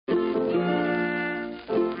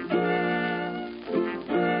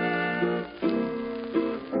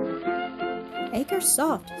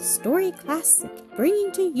AcreSoft Story Classic,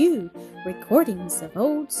 bringing to you recordings of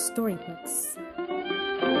old storybooks.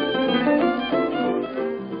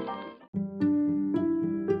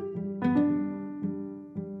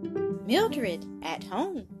 Mildred at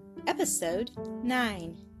Home, Episode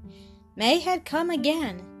 9. May had come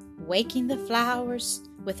again, waking the flowers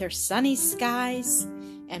with her sunny skies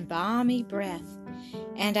and balmy breath,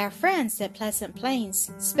 and our friends at Pleasant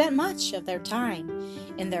Plains spent much of their time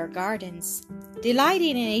in their gardens,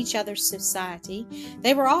 delighting in each other's society.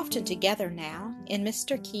 They were often together now in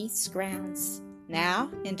Mr. Keith's grounds, now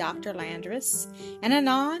in Dr. Landreth's, and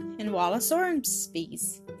anon in Wallace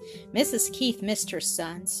Ormsby's. Mrs. Keith missed her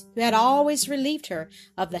sons, who had always relieved her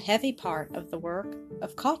of the heavy part of the work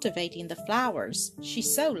of cultivating the flowers she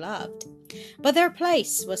so loved. But their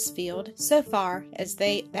place was filled, so far as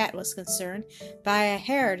that was concerned, by a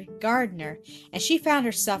hired gardener, and she found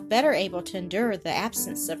herself better able to endure the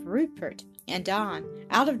absence of Rupert and Don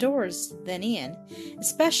out of doors than in,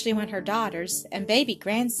 especially when her daughters and baby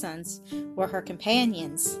grandsons were her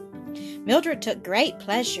companions. Mildred took great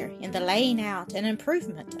pleasure in the laying out and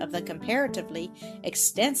improvement of the comparatively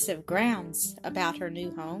extensive grounds about her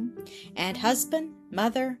new home, and husband,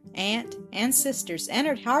 mother, aunt, and sisters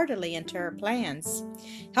entered heartily into her plans,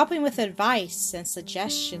 helping with advice and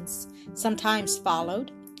suggestions, sometimes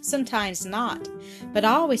followed, sometimes not, but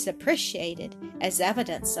always appreciated as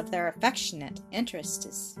evidence of their affectionate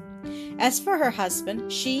interests. As for her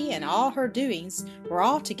husband, she and all her doings were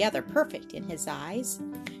altogether perfect in his eyes.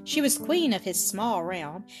 She was queen of his small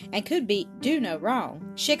realm, and could do no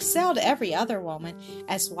wrong. She excelled every other woman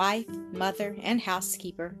as wife, mother, and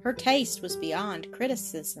housekeeper. Her taste was beyond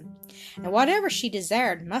criticism, and whatever she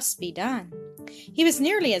desired must be done. He was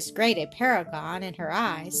nearly as great a paragon in her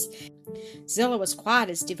eyes. Zillah was quite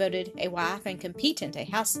as devoted a wife and competent a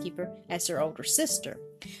housekeeper as her older sister,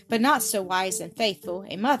 but not so wise and faithful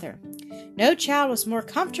a mother. No child was more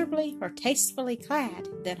comfortably or tastefully clad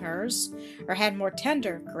than hers, or had more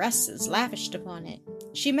tender caresses lavished upon it.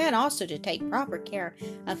 She meant also to take proper care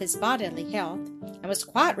of his bodily health, and was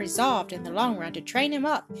quite resolved in the long run to train him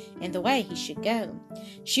up in the way he should go.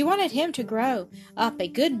 She wanted him to grow up a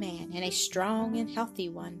good man and a strong and healthy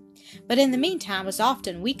one, but in the meantime was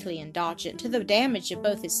often weakly indulgent to the damage of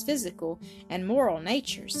both his physical and moral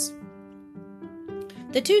natures.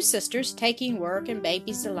 The two sisters, taking work and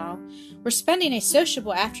babies along, were spending a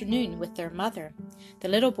sociable afternoon with their mother. The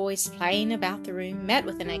little boys playing about the room met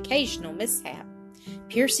with an occasional mishap.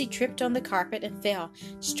 Piercy tripped on the carpet and fell,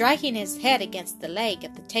 striking his head against the leg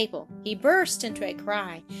of the table. He burst into a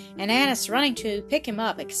cry, and Annis, running to pick him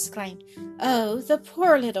up, exclaimed, "Oh, the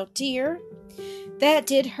poor little dear! That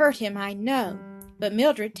did hurt him, I know." But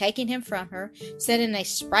Mildred, taking him from her, said in a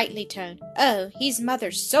sprightly tone, "Oh, he's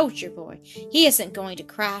mother's soldier boy. He isn't going to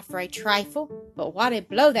cry for a trifle. But what a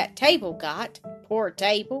blow that table got! Poor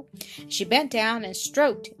table!" She bent down and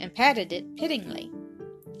stroked and patted it pityingly.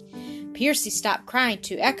 Piercy stopped crying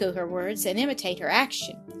to echo her words and imitate her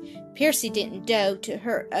action. "Piercy didn't do to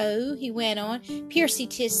her, oh," he went on. "Piercy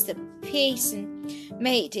tis the piece and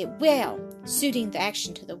made it well," suiting the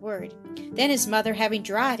action to the word. Then his mother, having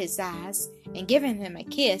dried his eyes and given him a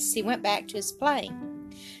kiss, he went back to his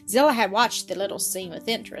playing. Zillah had watched the little scene with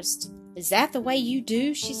interest. "Is that the way you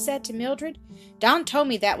do?" she said to Mildred. "Don told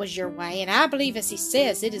me that was your way, and I believe, as he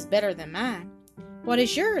says, it is better than mine." "What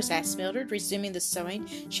is yours?" asked Mildred, resuming the sewing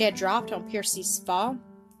she had dropped on Piercy's fall.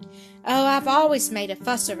 "Oh, I've always made a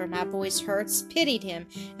fuss over my boy's hurts, pitied him,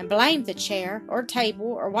 and blamed the chair, or table,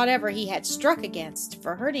 or whatever he had struck against,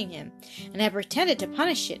 for hurting him, and have pretended to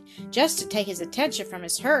punish it, just to take his attention from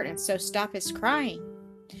his hurt, and so stop his crying."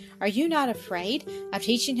 "Are you not afraid of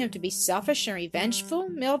teaching him to be selfish and revengeful?"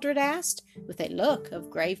 Mildred asked, with a look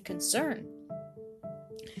of grave concern.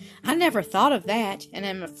 "I never thought of that, and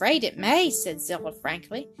am afraid it may," said Zillah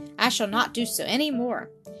frankly. "I shall not do so any more."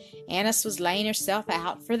 Annis was laying herself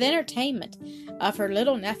out for the entertainment of her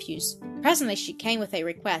little nephews. Presently she came with a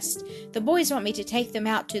request. "The boys want me to take them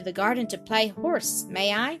out to the garden to play horse.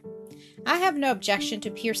 May I?" "I have no objection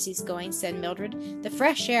to Piercy's going," said Mildred. "The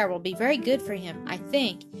fresh air will be very good for him, I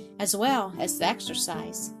think, as well as the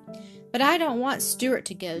exercise." "But I don't want Stuart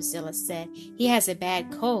to go," Zillah said. "He has a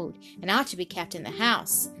bad cold, and ought to be kept in the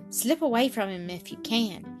house. Slip away from him if you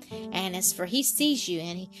can, Annis, for he sees you,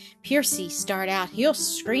 and Piercy start out, he'll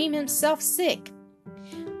scream himself sick.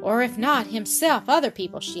 Or if not himself, other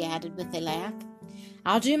people," she added with a laugh.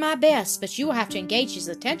 "I'll do my best, but you will have to engage his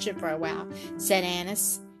attention for a while," said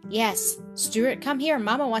Annis. "Yes, Stuart, come here.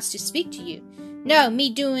 Mamma wants to speak to you." "No, me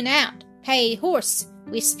doing out. Pay horse.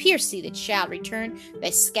 Wis Piercy," the child returned, with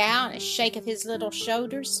a scowl and a shake of his little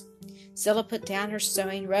shoulders. Zillah put down her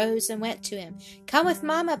sewing, rose, and went to him. "Come with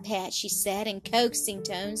Mama, Pat," she said in coaxing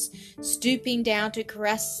tones, stooping down to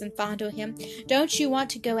caress and fondle him. "Don't you want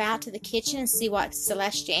to go out to the kitchen and see what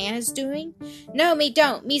Celestia Anna's doing?" "No, me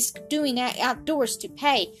don't. Me's doing outdoors to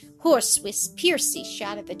pay horse with Piercy,"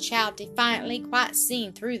 shouted the child defiantly, quite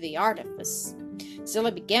seeing through the artifice.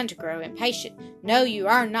 Zillah began to grow impatient. "No, you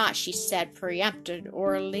are not," she said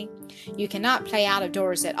peremptorily. "You cannot play out of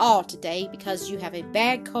doors at all today because you have a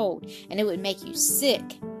bad cold, and it would make you sick."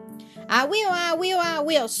 I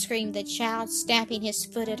will," screamed the child, stamping his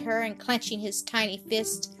foot at her and clenching his tiny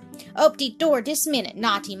fist. "Ope de door dis minute,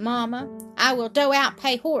 naughty mamma. I will do out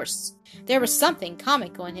pay horse." There was something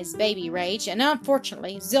comical in his baby rage, and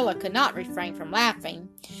unfortunately Zillah could not refrain from laughing,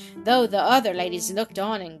 though the other ladies looked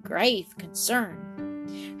on in grave concern.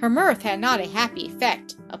 Her mirth had not a happy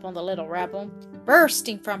effect upon the little rebel.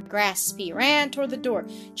 Bursting from grasp, he ran toward the door,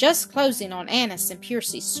 just closing on Annis and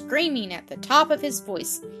Piercy, screaming at the top of his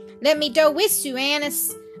voice, "Let me do with you,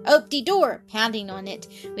 Annis! Ope de door!" pounding on it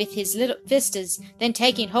with his little fists, then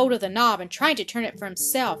taking hold of the knob and trying to turn it for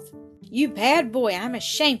himself. "You bad boy, I'm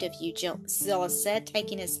ashamed of you," Zillah said,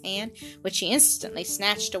 taking his hand, which he instantly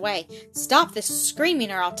snatched away. "Stop this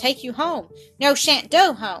screaming, or I'll take you home." "No, shan't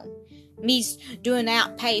do home. Me's doing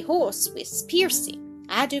out pay horse with Piercy."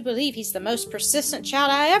 "I do believe he's the most persistent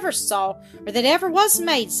child I ever saw, or that ever was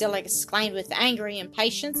made," Zillah exclaimed with angry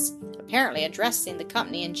impatience, apparently addressing the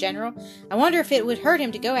company in general. "I wonder if it would hurt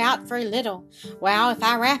him to go out for a little, while if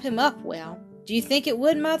I wrap him up well. Do you think it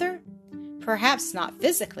would, Mother?" "Perhaps not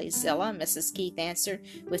physically, Zillah," Mrs. Keith answered,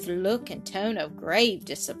 with look and tone of grave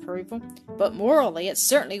disapproval, "but morally it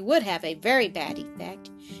certainly would have a very bad effect.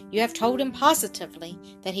 You have told him positively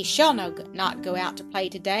that he shall not go out to play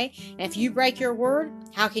today, and if you break your word,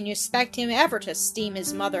 how can you expect him ever to esteem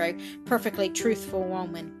his mother a perfectly truthful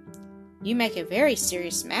woman?" "You make a very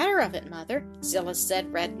serious matter of it, Mother," Zillah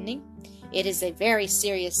said, reddening. "It is a very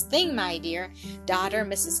serious thing, my dear daughter,"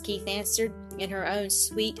 Mrs. Keith answered, in her own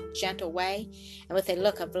sweet, gentle way, and with a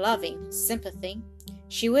look of loving sympathy.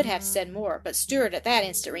 She would have said more, but Stuart at that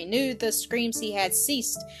instant renewed the screams. He had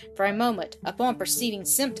ceased for a moment upon perceiving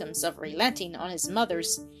symptoms of relenting on his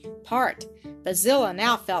mother's part, but Zillah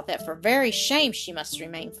now felt that for very shame she must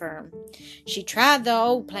remain firm. She tried the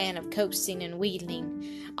old plan of coaxing and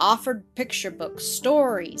wheedling, offered picture books,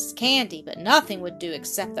 stories, candy, but nothing would do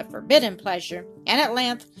except the forbidden pleasure, and at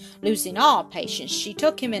length, losing all patience, she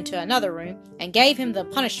took him into another room and gave him the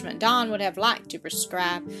punishment Don would have liked to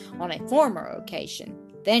prescribe on a former occasion.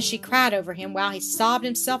 Then she cried over him while he sobbed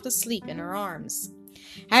himself to sleep in her arms.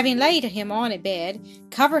 Having laid him on a bed,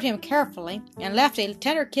 covered him carefully, and left a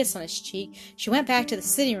tender kiss on his cheek, she went back to the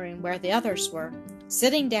sitting room where the others were.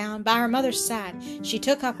 Sitting down by her mother's side, she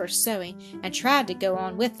took up her sewing and tried to go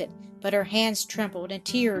on with it, but her hands trembled and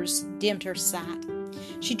tears dimmed her sight.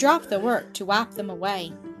 She dropped the work to wipe them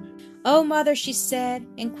away. "Oh, Mother," she said,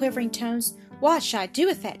 in quivering tones, "what shall I do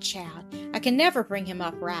with that child? I can never bring him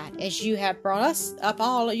up right, as you have brought us up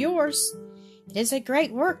all yours." "It is a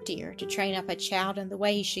great work, dear, to train up a child in the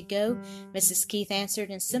way he should go," Mrs. Keith answered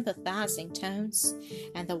in sympathizing tones.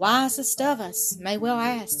 "And the wisest of us may well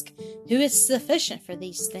ask, who is sufficient for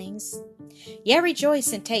these things? Yet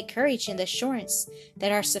rejoice and take courage in the assurance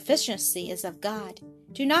that our sufficiency is of God.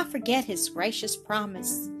 Do not forget his gracious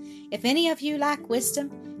promise. If any of you lack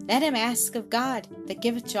wisdom, let him ask of God, that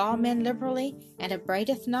giveth to all men liberally, and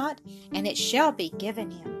upbraideth not, and it shall be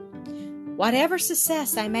given him. Whatever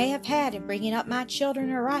success I may have had in bringing up my children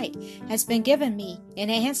aright has been given me in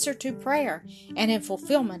answer to prayer and in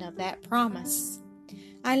fulfillment of that promise."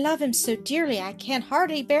 "I love him so dearly I can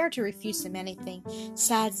hardly bear to refuse him anything,"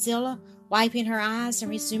 sighed Zillah, wiping her eyes and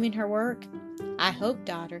resuming her work. "I hope,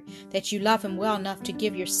 daughter, that you love him well enough to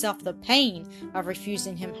give yourself the pain of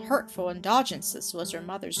refusing him hurtful indulgences," was her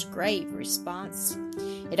mother's grave response.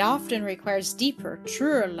 "It often requires deeper,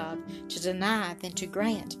 truer love to deny than to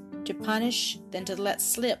grant, to punish than to let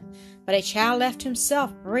slip, but a child left to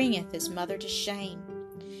himself bringeth his mother to shame."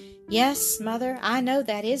 "Yes, Mother, I know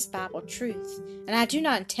that is Bible truth, and I do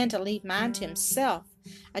not intend to leave mine to himself.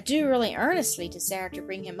 I do really earnestly desire to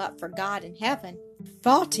bring him up for God in heaven,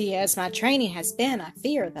 faulty as my training has been, I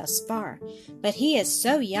fear, thus far. But he is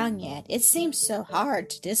so young yet, it seems so hard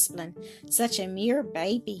to discipline such a mere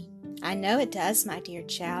baby. I know it does, my dear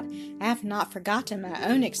child. I have not forgotten my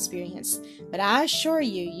own experience, but I assure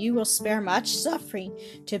you, you will spare much suffering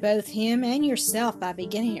to both him and yourself by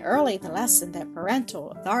beginning early the lesson that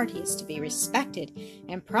parental authority is to be respected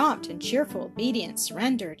and prompt and cheerful obedience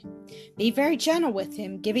rendered. Be very gentle with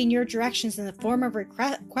him, giving your directions in the form of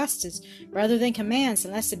requests rather than commands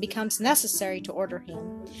unless it becomes necessary to order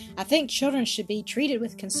him. I think children should be treated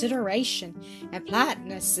with consideration and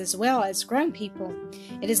politeness as well as grown people.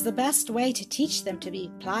 It is the best way to teach them to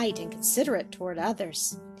be polite and considerate toward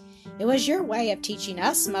others. It was your way of teaching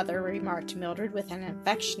us, Mother, remarked Mildred with an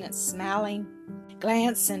affectionate, smiling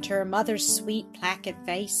glance into her mother's sweet, placid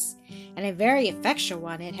face. And a very effectual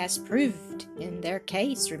one it has proved in their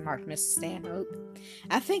case, remarked Mrs. Stanhope.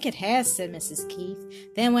 I think it has, said Mrs.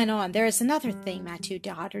 Keith, then went on, there is another thing, my two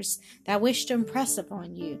daughters, that I wish to impress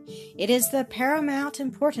upon you. It is the paramount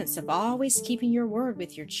importance of always keeping your word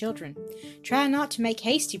with your children. Try not to make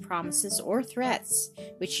hasty promises or threats,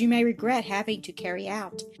 which you may regret having to carry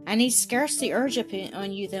out. I need scarcely urge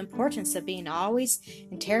upon you the importance of being always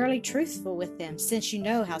entirely truthful with them, since you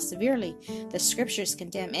know how severely the Scriptures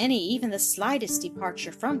condemn any, even the slightest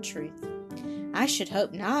departure from truth. I should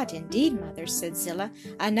hope not, indeed, Mother, said Zillah.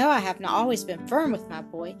 I know I have not always been firm with my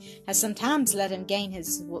boy, have sometimes let him gain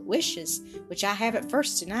his wishes, which I have at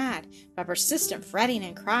first denied, by persistent fretting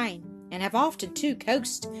and crying, and have often, too,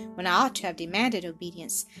 coaxed when I ought to have demanded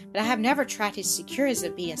obedience, but I have never tried to secure his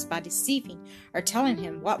obedience by deceiving or telling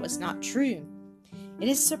him what was not true. It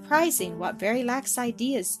is surprising what very lax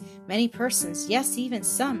ideas many persons, yes, even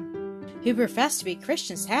some, who profess to be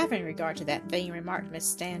Christians have in regard to that thing, remarked Miss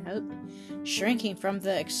Stanhope. Shrinking from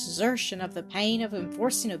the exertion of the pain of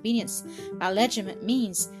enforcing obedience by legitimate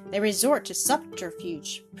means, they resort to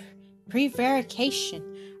subterfuge, prevarication,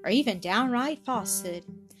 or even downright falsehood.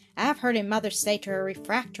 I have heard a mother say to her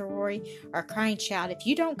refractory or crying child, if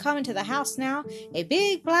you don't come into the house now, a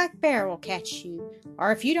big black bear will catch you,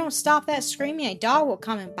 or if you don't stop that screaming, a dog will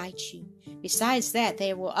come and bite you. Besides that,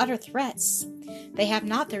 they will utter threats they have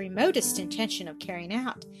not the remotest intention of carrying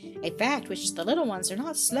out, a fact which the little ones are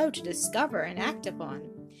not slow to discover and act upon.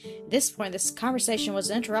 At this point, this conversation was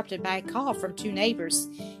interrupted by a call from two neighbors.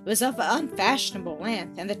 It was of unfashionable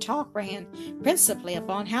length, and the talk ran principally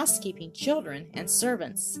upon housekeeping, children, and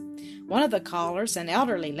servants. One of the callers, an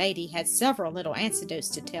elderly lady, had several little anecdotes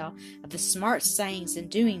to tell of the smart sayings and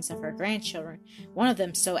doings of her grandchildren, one of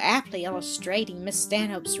them so aptly illustrating Miss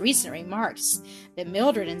Stanhope's recent remarks that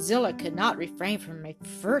Mildred and Zillah could not refrain from a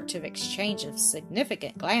furtive exchange of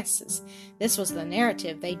significant glances. This was the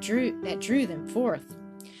narrative that drew them forth.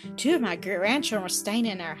 Two of my grandchildren were staying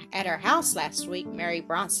at our house last week. Mary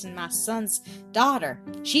Bronson, my son's daughter,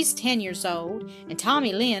 she's 10 years old, and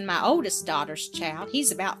Tommy Lynn, my oldest daughter's child,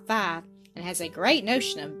 he's about 5, and has a great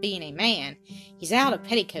notion of being a man. He's out of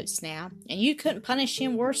petticoats now, and you couldn't punish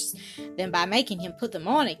him worse than by making him put them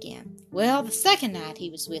on again. Well, the second night he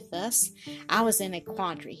was with us, I was in a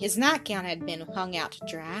quandary. His nightgown had been hung out to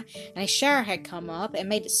dry, and a shower had come up and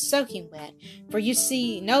made it soaking wet, for you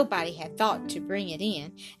see nobody had thought to bring it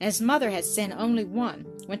in, and his mother had sent only one.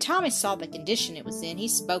 When Tommy saw the condition it was in, he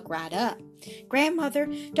spoke right up. Grandmother,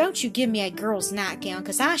 don't you give me a girl's nightgown,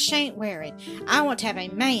 'cause I shan't wear it. I want to have a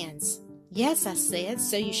man's. Yes, I said,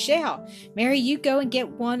 so you shall. Mary, you go and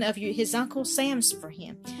get one of his Uncle Sam's for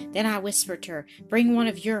him. Then I whispered to her, bring one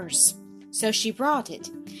of yours. So she brought it,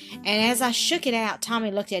 and as I shook it out,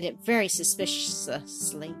 Tommy looked at it very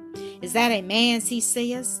suspiciously. Is that a man's, he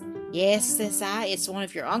says. Yes, says I, it's one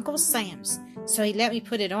of your Uncle Sam's. So he let me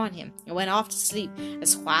put it on him, and went off to sleep,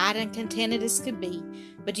 as quiet and contented as could be.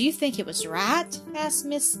 But do you think it was right? Asked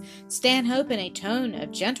Miss Stanhope in a tone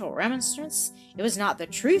of gentle remonstrance. It was not the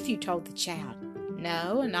truth you told the child.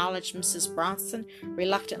 No, acknowledged Mrs. Bronson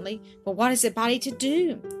reluctantly. But what is a body to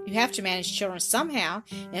do? You have to manage children somehow,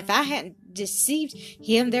 and if I hadn't deceived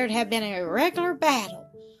him, there'd have been a regular battle.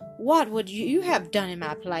 What would you have done in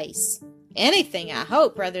my place? Anything, I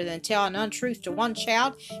hope, rather than tell an untruth to one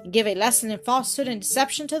child and give a lesson in falsehood and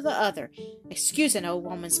deception to the other. Excuse an old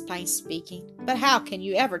woman's plain speaking, but how can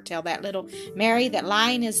you ever tell that little Mary that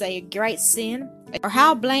lying is a great sin? Or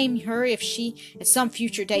how blame her if she at some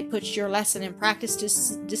future day puts your lesson in practice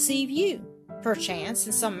to deceive you, perchance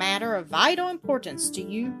in some matter of vital importance to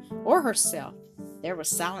you or herself? There was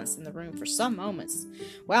silence in the room for some moments,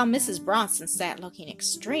 while Mrs. Bronson sat looking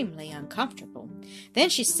extremely uncomfortable. Then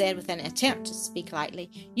she said, with an attempt to speak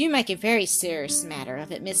lightly, You make a very serious matter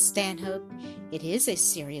of it, Miss Stanhope. It is a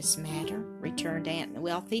serious matter, returned Aunt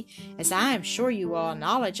Wealthy, as I am sure you all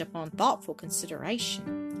acknowledge upon thoughtful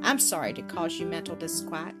consideration. I'm sorry to cause you mental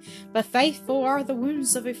disquiet, but faithful are the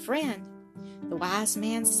wounds of a friend. The wise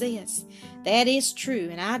man says, "That is true,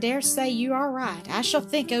 and I dare say you are right. I shall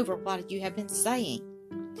think over what you have been saying."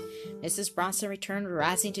 Mrs. Bronson returned,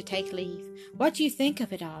 rising to take leave. "What do you think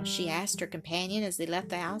of it all?" she asked her companion as they left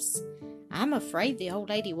the house. "I'm afraid the old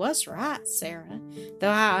lady was right, Sarah, though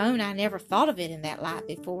I own I never thought of it in that light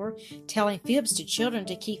before, telling fibs to children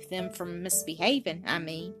to keep them from misbehaving, I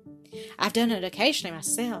mean. I've done it occasionally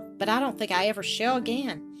myself, but I don't think I ever shall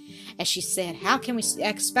again. As she said, how can we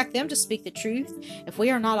expect them to speak the truth if we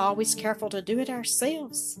are not always careful to do it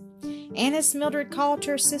ourselves?" And as Mildred called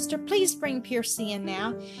to her sister, "Please bring Piercy in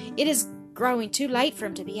now. It is growing too late for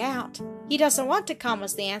him to be out." "He doesn't want to come,"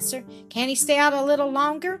 was the answer. "Can't he stay out a little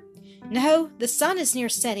longer?" "No, the sun is near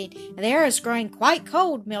setting, and the air is growing quite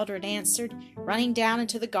cold," Mildred answered, running down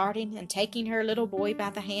into the garden and taking her little boy by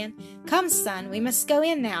the hand. "Come, son, we must go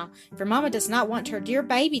in now, for Mamma does not want her dear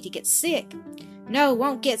baby to get sick." "No,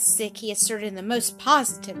 won't get sick," he asserted in the most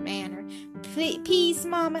positive manner. "Please,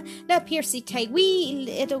 Mamma, let Piercy take wee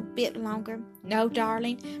little bit longer." "No,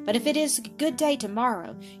 darling, but if it is a good day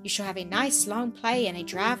tomorrow, you shall have a nice long play and a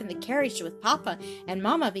drive in the carriage with Papa and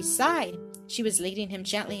Mamma beside." She was leading him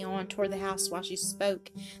gently on toward the house while she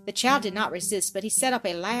spoke. The child did not resist, but he set up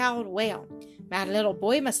a loud wail. "My little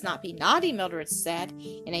boy must not be naughty," Mildred said,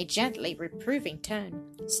 in a gently reproving tone.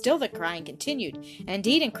 Still the crying continued, and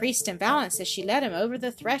indeed increased in violence as she led him over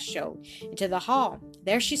the threshold into the hall.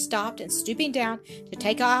 There she stopped, and stooping down to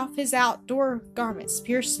take off his outdoor garments.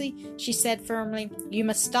 "Piercy," she said firmly, "you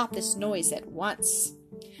must stop this noise at once.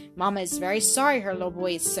 Mamma is very sorry her little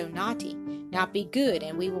boy is so naughty. Now be good,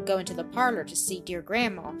 and we will go into the parlor to see dear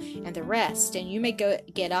Grandma and the rest, and you may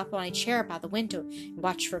get up on a chair by the window and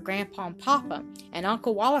watch for Grandpa and Papa and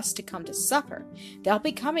Uncle Wallace to come to supper. They'll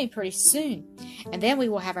be coming pretty soon, and then we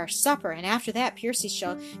will have our supper, and after that Piercy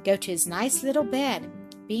shall go to his nice little bed."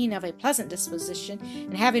 Being of a pleasant disposition,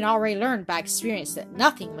 and having already learned by experience that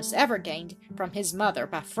nothing was ever gained from his mother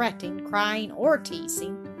by fretting, crying, or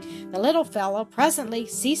teasing, the little fellow presently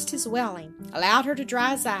ceased his wailing, allowed her to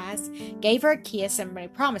dry his eyes, gave her a kiss,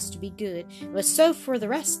 and promised to be good, and was so for the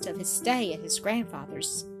rest of his stay at his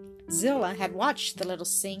grandfather's. Zillah had watched the little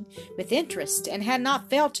scene with interest, and had not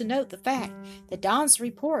failed to note the fact that Don's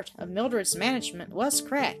report of Mildred's management was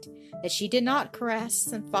correct, that she did not caress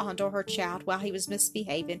and fondle her child while he was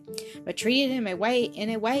misbehaving, but treated him in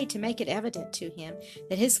a way to make it evident to him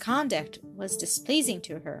that his conduct was displeasing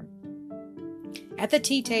to her. At the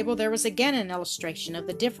tea-table there was again an illustration of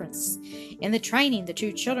the difference in the training the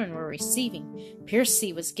two children were receiving.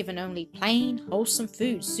 Piercy was given only plain, wholesome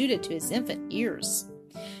food suited to his infant ears.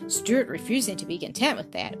 Stuart, refusing to be content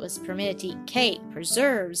with that, was permitted to eat cake,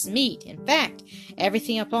 preserves, meat, in fact,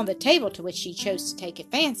 everything upon the table to which he chose to take a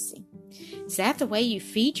fancy. "Is that the way you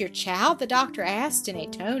feed your child?" the doctor asked in a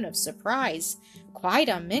tone of surprise, quite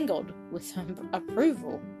unmingled with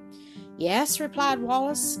approval. "Yes," replied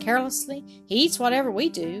Wallace, carelessly. "He eats whatever we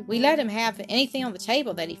do. We let him have anything on the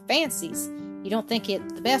table that he fancies. You don't think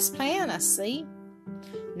it the best plan, I see."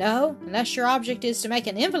 "No, unless your object is to make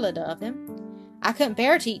an invalid of him." "I couldn't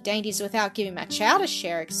bear to eat dainties without giving my child a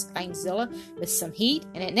share," exclaimed Zillah, with some heat,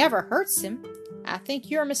 "and it never hurts him." "I think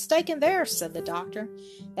you are mistaken there," said the doctor.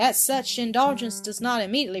 "That such indulgence does not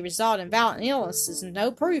immediately result in violent illness is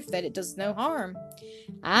no proof that it does no harm.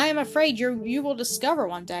 I am afraid you will discover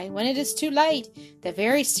one day, when it is too late, that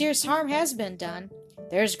very serious harm has been done.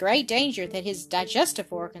 There is great danger that his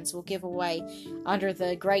digestive organs will give way under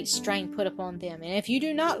the great strain put upon them, and if you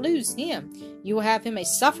do not lose him, you will have him a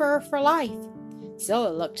sufferer for life."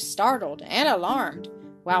 Zillah looked startled and alarmed,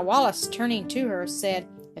 while Wallace, turning to her, said,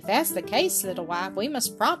 "If that's the case, little wife, we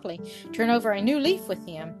must promptly turn over a new leaf with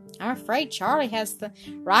him. I'm afraid Charlie has the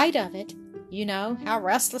right of it. You know how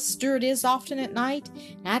restless Stuart is often at night,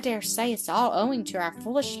 and I dare say it's all owing to our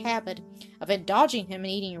foolish habit of indulging him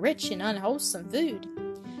in eating rich and unwholesome food."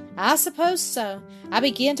 "I suppose so. I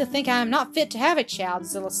begin to think I am not fit to have a child,"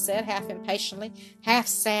 Zillah said, half impatiently, half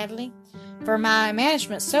sadly, "for my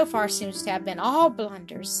management so far seems to have been all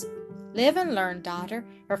blunders." "Live and learn, daughter,"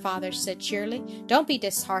 her father said cheerily. "Don't be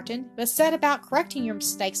disheartened, but set about correcting your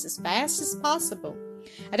mistakes as fast as possible.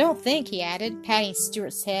 I don't think," he added, patting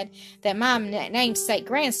Stuart's head, "that my namesake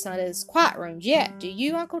grandson is quite ruined yet. Do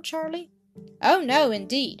you, Uncle Charlie?" "Oh, no,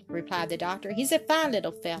 indeed," replied the doctor. "He's a fine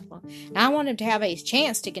little fellow, and I want him to have a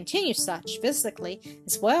chance to continue such, physically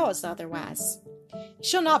as well as otherwise." "It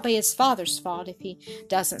shall not be his father's fault if he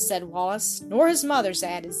doesn't," said Wallace. "Nor his mother's,"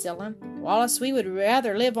 added Zillah. "Wallace, we would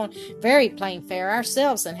rather live on very plain fare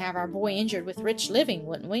ourselves than have our boy injured with rich living,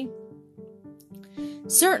 wouldn't we?"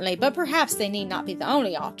 Certainly, but perhaps they need not be the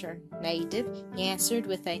only alternative, he answered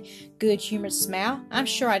with a good-humored smile. I'm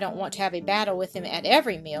sure I don't want to have a battle with him at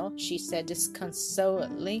every meal, she said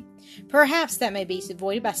disconsolately. Perhaps that may be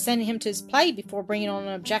avoided by sending him to his plate before bringing on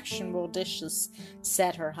objectionable dishes,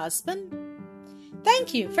 said her husband.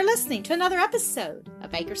 Thank you for listening to another episode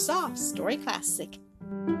of AcreSoft Story Classic.